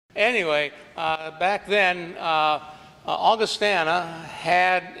anyway, back then, Augustana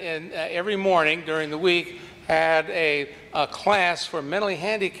had, every morning during the week, had a class for mentally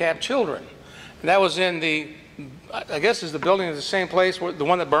handicapped children. And that was in the, I guess is the building is the same place, the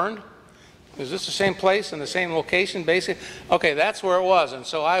one that burned? Is this the same place and the same location, basically? Okay, that's where it was. And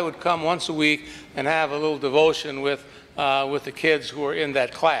so I would come once a week and have a little devotion with the kids who were in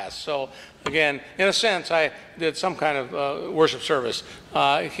that class. So again, in a sense, I did some kind of worship service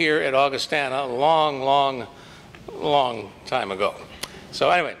here at Augustana a long time ago. So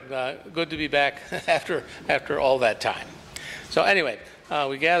anyway, good to be back after all that time. So anyway,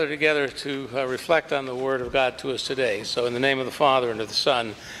 we gather together to reflect on the Word of God to us today. So in the name of the Father, and of the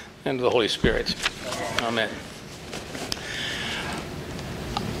Son, and of the Holy Spirit. Amen.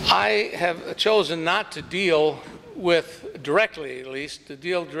 I have chosen not to deal with, directly at least, to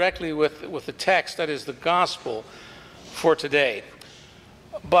deal directly with the text, that is the gospel, for today.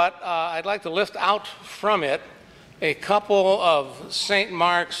 But I'd like to lift out from it a couple of St.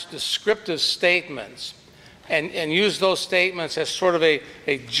 Mark's descriptive statements and use those statements as sort of a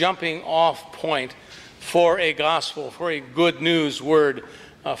jumping off point for a gospel, for a good news word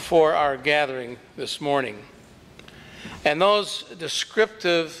for our gathering this morning. And those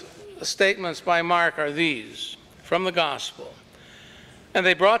descriptive statements by Mark are these from the gospel. And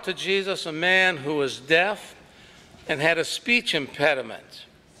they brought to Jesus a man who was deaf and had a speech impediment.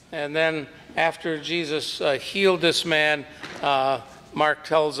 And then after Jesus healed this man, Mark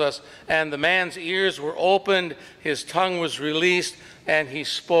tells us, and the man's ears were opened, his tongue was released, and he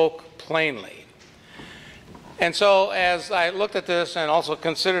spoke plainly. And so as I looked at this and also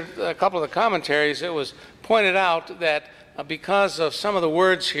considered a couple of the commentaries, it was pointed out that because of some of the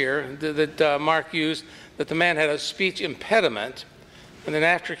words here that Mark used, that the man had a speech impediment, and then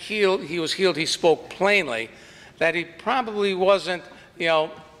after he was healed, he spoke plainly, that he probably wasn't,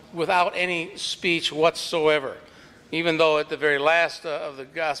 without any speech whatsoever. Even though at the very last of the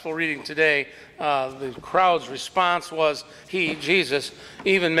gospel reading today, the crowd's response was, he, Jesus,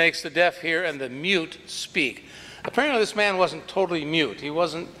 even makes the deaf hear and the mute speak. Apparently this man wasn't totally mute. He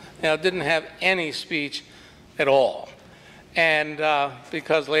wasn't, didn't have any speech at all. And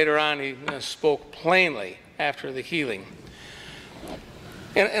because later on he spoke plainly after the healing.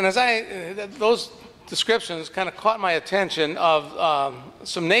 And as those descriptions kind of caught my attention of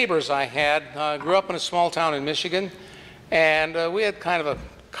some neighbors I had. Grew up in a small town in Michigan, and we had kind of a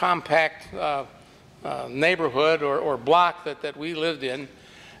compact neighborhood or block that we lived in.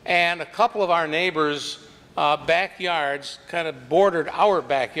 And a couple of our neighbors' backyards kind of bordered our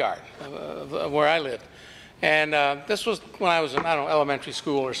backyard where I lived. And this was when I was in, elementary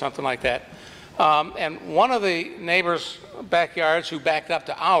school or something like that. And one of the neighbors' backyards who backed up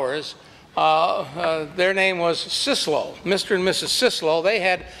to ours, their name was Sislo, Mr. and Mrs. Sislo. They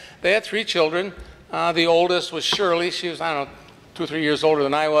had 3 children. The oldest was Shirley. She was, 2 or 3 years older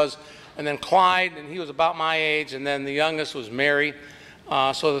than I was. And then Clyde, and he was about my age. And then the youngest was Mary.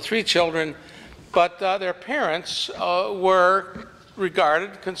 So the 3 children. But their parents were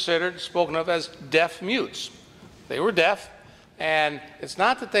considered, spoken of as deaf mutes. They were deaf. And it's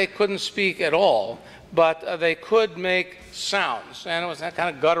not that they couldn't speak at all, but they could make sounds. And it was that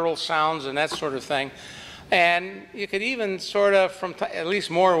kind of guttural sounds and that sort of thing. And you could even sort of, at least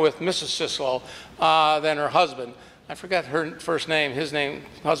more with Mrs. Sislo than her husband. I forgot her first name.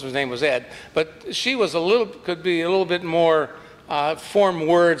 Husband's name was Ed. But she was could be a little bit more, form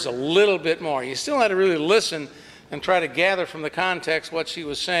words a little bit more. You still had to really listen and try to gather from the context what she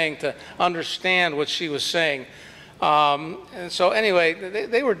was saying to understand what she was saying. And so anyway,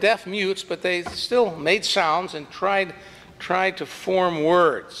 they were deaf mutes, but they still made sounds and tried to form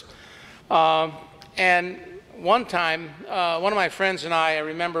words. And one time, one of my friends and I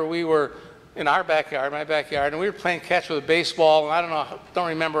remember we were in our backyard, my backyard, and we were playing catch with a baseball. And I don't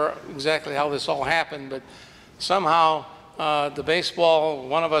remember exactly how this all happened, but somehow the baseball,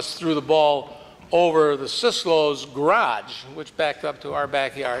 one of us threw the ball over the Sislo's garage, which backed up to our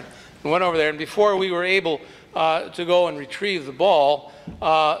backyard, and went over there. And before we were able to go and retrieve the ball,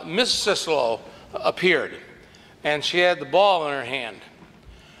 Miss Sislo appeared, and she had the ball in her hand.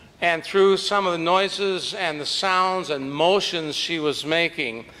 And through some of the noises and the sounds and motions she was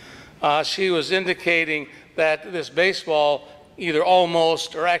making, she was indicating that this baseball either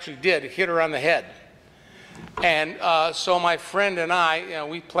almost or actually did hit her on the head. And so my friend and I,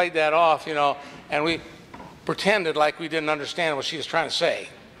 we played that off, and we pretended like we didn't understand what she was trying to say,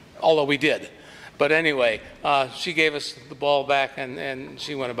 although we did. But anyway, she gave us the ball back, and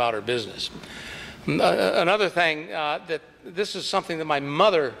she went about her business. Another thing, that this is something that my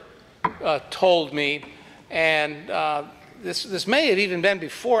mother told me, and this may have even been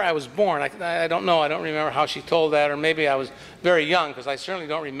before I was born. I don't know. I don't remember how she told that, or maybe I was very young, because I certainly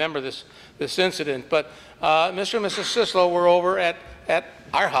don't remember this incident. But Mr. and Mrs. Sislo were over at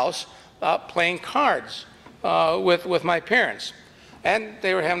our house playing cards with my parents, and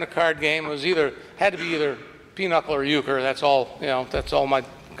they were having a card game. It was had to be either pinochle or euchre. That's all, you know. That's all my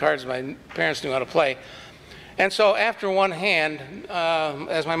cards my parents knew how to play. And so after one hand,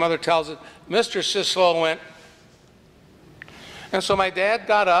 as my mother tells it, Mr. Sislo went. And so my dad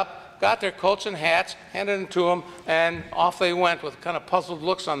got up, got their coats and hats, handed them to them, and off they went with kind of puzzled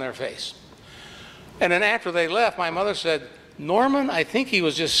looks on their face. And then after they left, my mother said, "Norman, I think he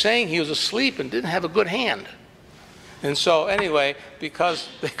was just saying he was asleep and didn't have a good hand." And so anyway, because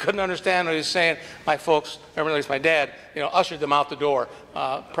they couldn't understand what he was saying, my folks, or at least my dad, you know, ushered them out the door,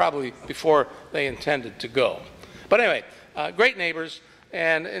 probably before they intended to go. But anyway, great neighbors.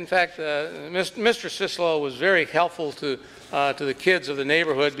 And in fact, Mr. Sislo was very helpful to the kids of the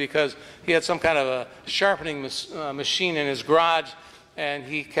neighborhood, because he had some kind of a sharpening machine in his garage, and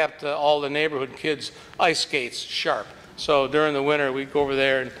he kept all the neighborhood kids' ice skates sharp. So during the winter, we'd go over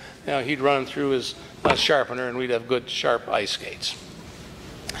there, and you know, he'd run through his sharpener, and we'd have good sharp ice skates.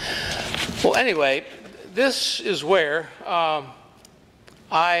 Well, anyway, this is where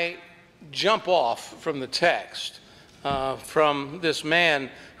I jump off from the text. From this man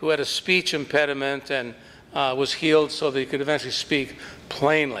who had a speech impediment and was healed so that he could eventually speak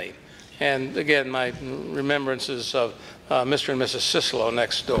plainly. And again, my remembrances of Mr. and Mrs. Sislo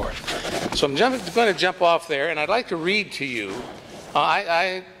next door. So I'm going to jump off there, and I'd like to read to you.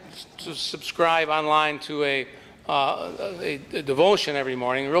 I subscribe online to a devotion every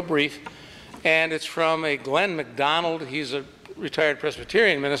morning, real brief, and it's from a Glenn MacDonald. He's a retired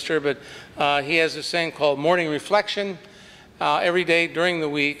Presbyterian minister, but he has this thing called Morning Reflection every day during the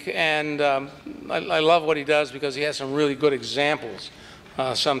week, and I love what he does, because he has some really good examples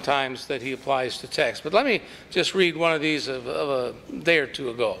sometimes that he applies to text. But let me just read one of these of a day or two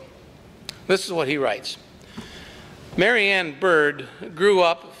ago. This is what he writes. Mary Ann Bird grew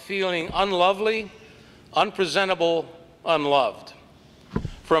up feeling unlovely, unpresentable, unloved.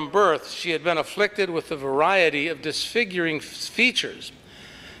 From birth, she had been afflicted with a variety of disfiguring features.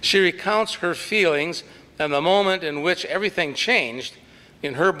 She recounts her feelings and the moment in which everything changed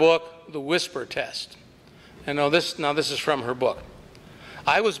in her book, The Whisper Test. And now this is from her book.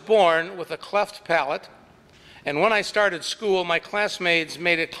 "I was born with a cleft palate, and when I started school, my classmates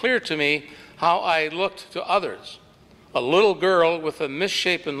made it clear to me how I looked to others. A little girl with a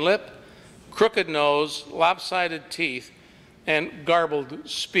misshapen lip, crooked nose, lopsided teeth, and garbled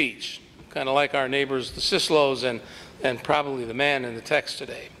speech," kind of like our neighbors, the Sislos, and probably the man in the text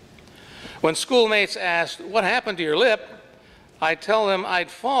today. "When schoolmates asked, 'What happened to your lip?' I'd tell them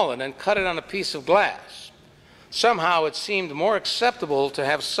I'd fallen and cut it on a piece of glass. Somehow it seemed more acceptable to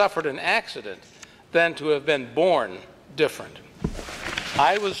have suffered an accident than to have been born different.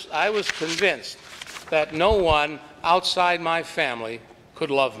 I was convinced that no one outside my family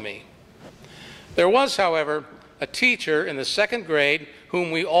could love me. There was, however, a teacher in the 2nd grade whom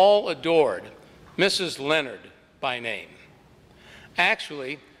we all adored, Mrs. Leonard by name.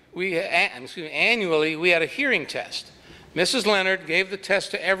 Annually, we had a hearing test. Mrs. Leonard gave the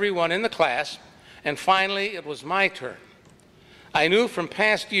test to everyone in the class, and finally it was my turn. I knew from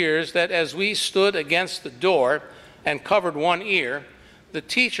past years that as we stood against the door and covered one ear, the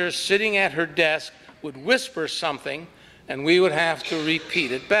teacher sitting at her desk would whisper something, and we would have to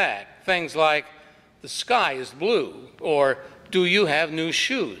repeat it back. Things like, 'The sky is blue,' or 'Do you have new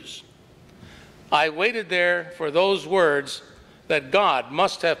shoes?' I waited there for those words that God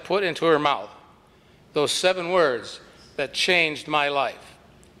must have put into her mouth, those 7 words that changed my life.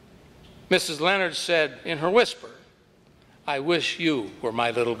 Mrs. Leonard said in her whisper, 'I wish you were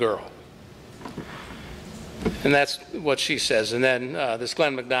my little girl.'" And that's what she says. And then this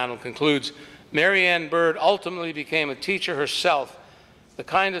Glenn MacDonald concludes, "Mary Ann Bird ultimately became a teacher herself, the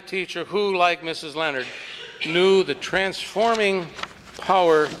kind of teacher who, like Mrs. Leonard, knew the transforming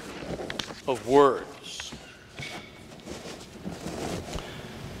power of words."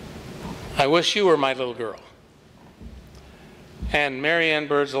 I wish you were my little girl. And Mary Ann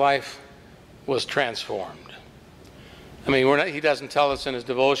Bird's life was transformed. I mean, he doesn't tell us in his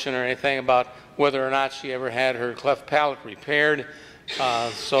devotion or anything about whether or not she ever had her cleft palate repaired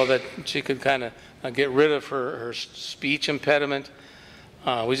so that she could kind of get rid of her speech impediment.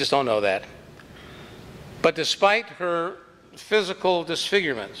 We just don't know that. But despite her physical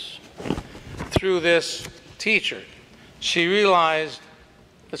disfigurements, through this teacher, she realized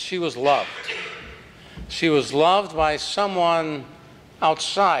that she was loved. She was loved by someone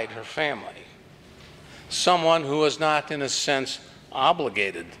outside her family. someone who was not, in a sense,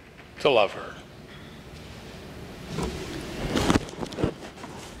 obligated to love her.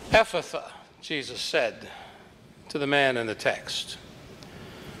 Ephphatha, Jesus said to the man in the text.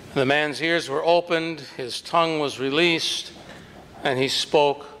 The man's ears were opened, his tongue was released, and he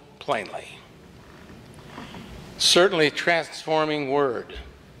spoke plainly. Certainly transforming word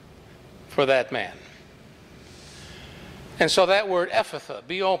for that man. And so that word Ephphatha,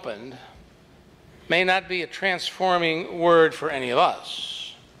 be opened, may not be a transforming word for any of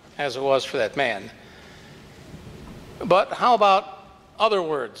us, as it was for that man. But how about other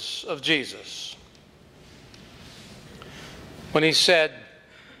words of Jesus? When he said,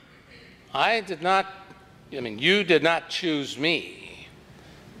 you did not choose me,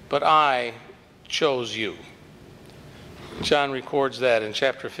 but I chose you. John records that in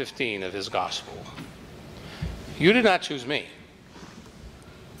chapter 15 of his gospel. You did not choose me,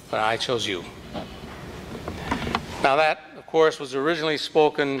 but I chose you. Now that, of course, was originally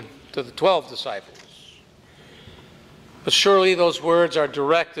spoken to the 12 disciples. But surely those words are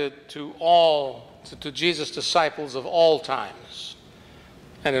directed to Jesus' disciples of all times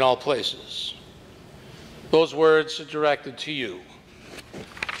and in all places. Those words are directed to you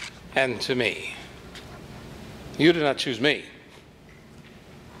and to me. You did not choose me.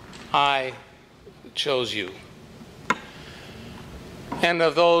 I chose you. And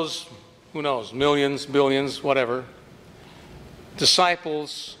of those, who knows, millions, billions, whatever,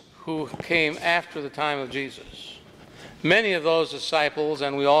 disciples who came after the time of Jesus, many of those disciples,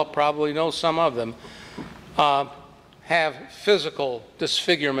 and we all probably know some of them, have physical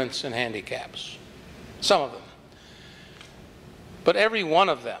disfigurements and handicaps. Some of them. But every one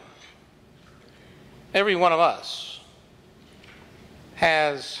of them, every one of us,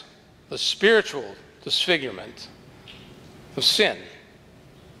 has the spiritual disfigurement of sin.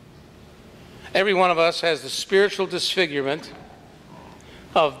 Every one of us has the spiritual disfigurement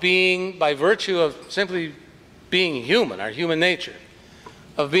of being, by virtue of simply being human, our human nature,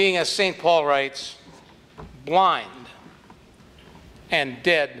 of being, as St. Paul writes, blind and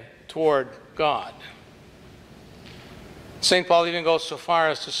dead toward God. St. Paul even goes so far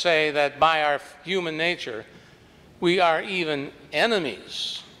as to say that by our human nature, we are even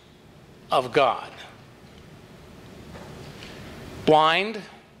enemies of God. Blind,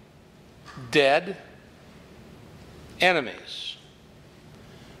 dead, enemies.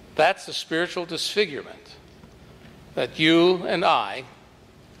 That's the spiritual disfigurement that you and I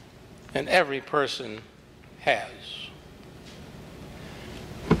and every person has.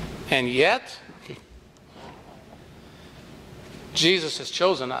 And yet, Jesus has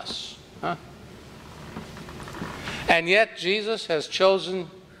chosen us. And yet, Jesus has chosen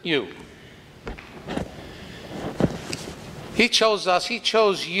you. He chose us, he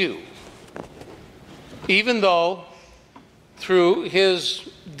chose you. Even though, through his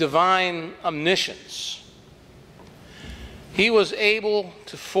divine omniscience, he was able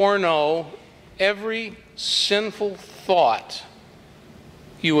to foreknow every sinful thought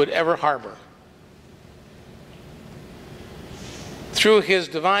you would ever harbor. Through his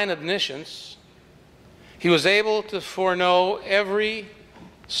divine omniscience, he was able to foreknow every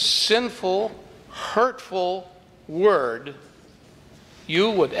sinful, hurtful word you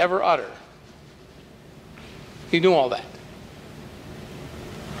would ever utter. He knew all that.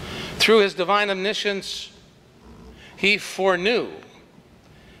 Through his divine omniscience, he foreknew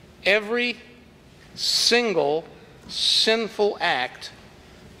every single sinful act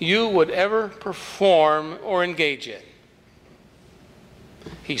you would ever perform or engage in.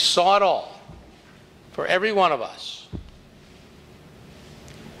 He saw it all for every one of us.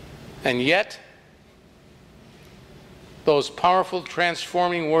 And yet, those powerful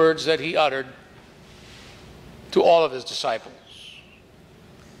transforming words that he uttered to all of his disciples,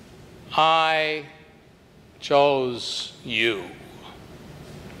 I chose you,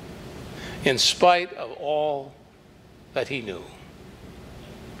 in spite of all that he knew.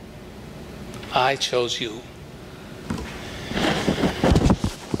 I chose you.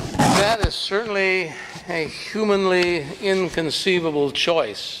 That is certainly a humanly inconceivable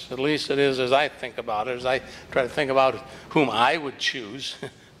choice. At least it is as I think about it, as I try to think about whom I would choose,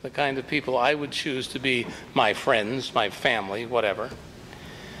 the kind of people I would choose to be my friends, my family, whatever.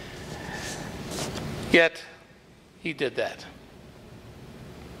 Yet, he did that.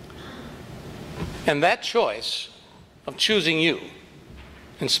 And that choice of choosing you,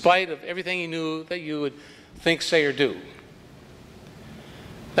 in spite of everything he knew that you would think, say, or do,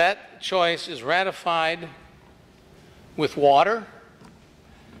 that choice is ratified with water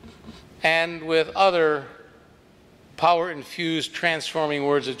and with other power-infused transforming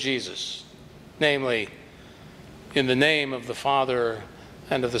words of Jesus, namely, in the name of the Father,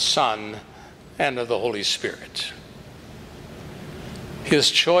 and of the Son, and of the Holy Spirit. His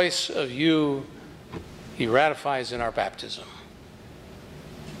choice of you, he ratifies in our baptism.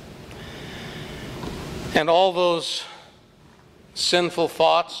 And all those sinful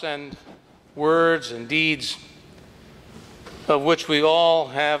thoughts and words and deeds of which we all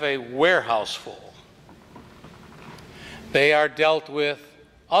have a warehouse full, they are dealt with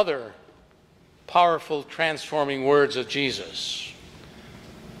other powerful transforming words of Jesus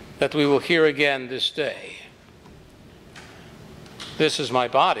that we will hear again this day. This is my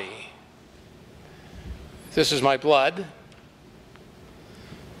body. This is my blood,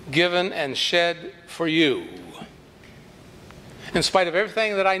 given and shed for you. In spite of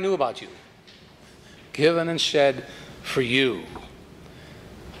everything that I knew about you, given and shed for you,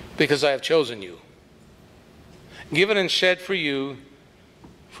 because I have chosen you. Given and shed for you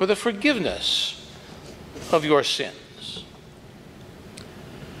for the forgiveness of your sins.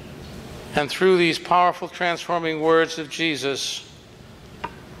 And through these powerful transforming words of Jesus,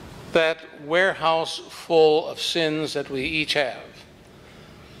 that warehouse full of sins that we each have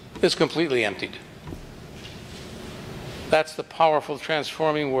is completely emptied. That's the powerful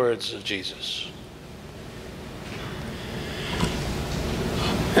transforming words of Jesus.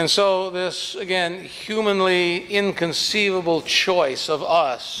 And so this, again, humanly inconceivable choice of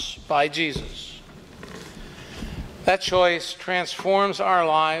us by Jesus, that choice transforms our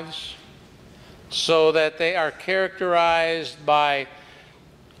lives so that they are characterized by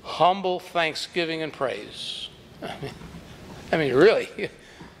humble thanksgiving and praise. I mean, really,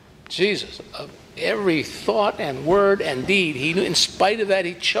 Jesus, of every thought and word and deed, he knew, in spite of that,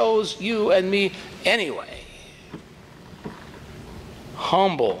 he chose you and me anyway.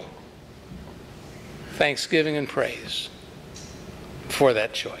 Humble thanksgiving and praise for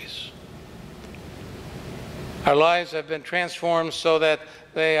that choice. Our lives have been transformed so that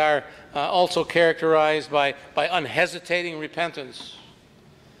they are also characterized by unhesitating repentance.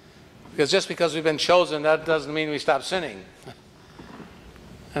 Because just because we've been chosen, that doesn't mean we stop sinning.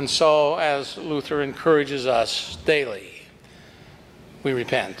 And so, as Luther encourages us daily, we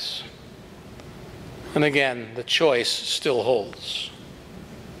repent. And again, the choice still holds.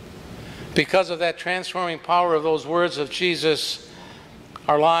 Because of that transforming power of those words of Jesus,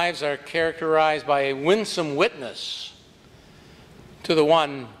 our lives are characterized by a winsome witness to the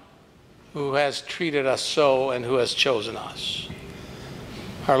one who has treated us so and who has chosen us.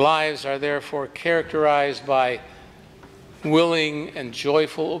 Our lives are therefore characterized by willing and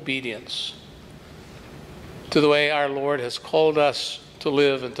joyful obedience to the way our Lord has called us to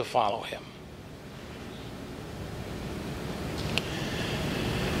live and to follow him.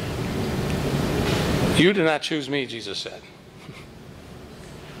 You did not choose me, Jesus said.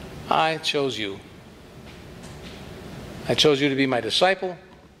 I chose you. I chose you to be my disciple.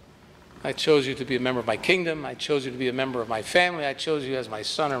 I chose you to be a member of my kingdom. I chose you to be a member of my family. I chose you as my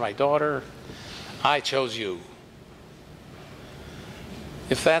son or my daughter. I chose you.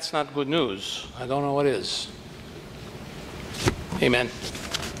 If that's not good news, I don't know what is. Amen.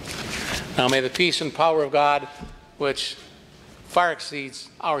 Now may the peace and power of God, which far exceeds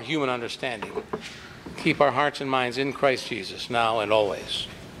our human understanding, keep our hearts and minds in Christ Jesus, now and always.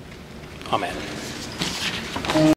 Amen.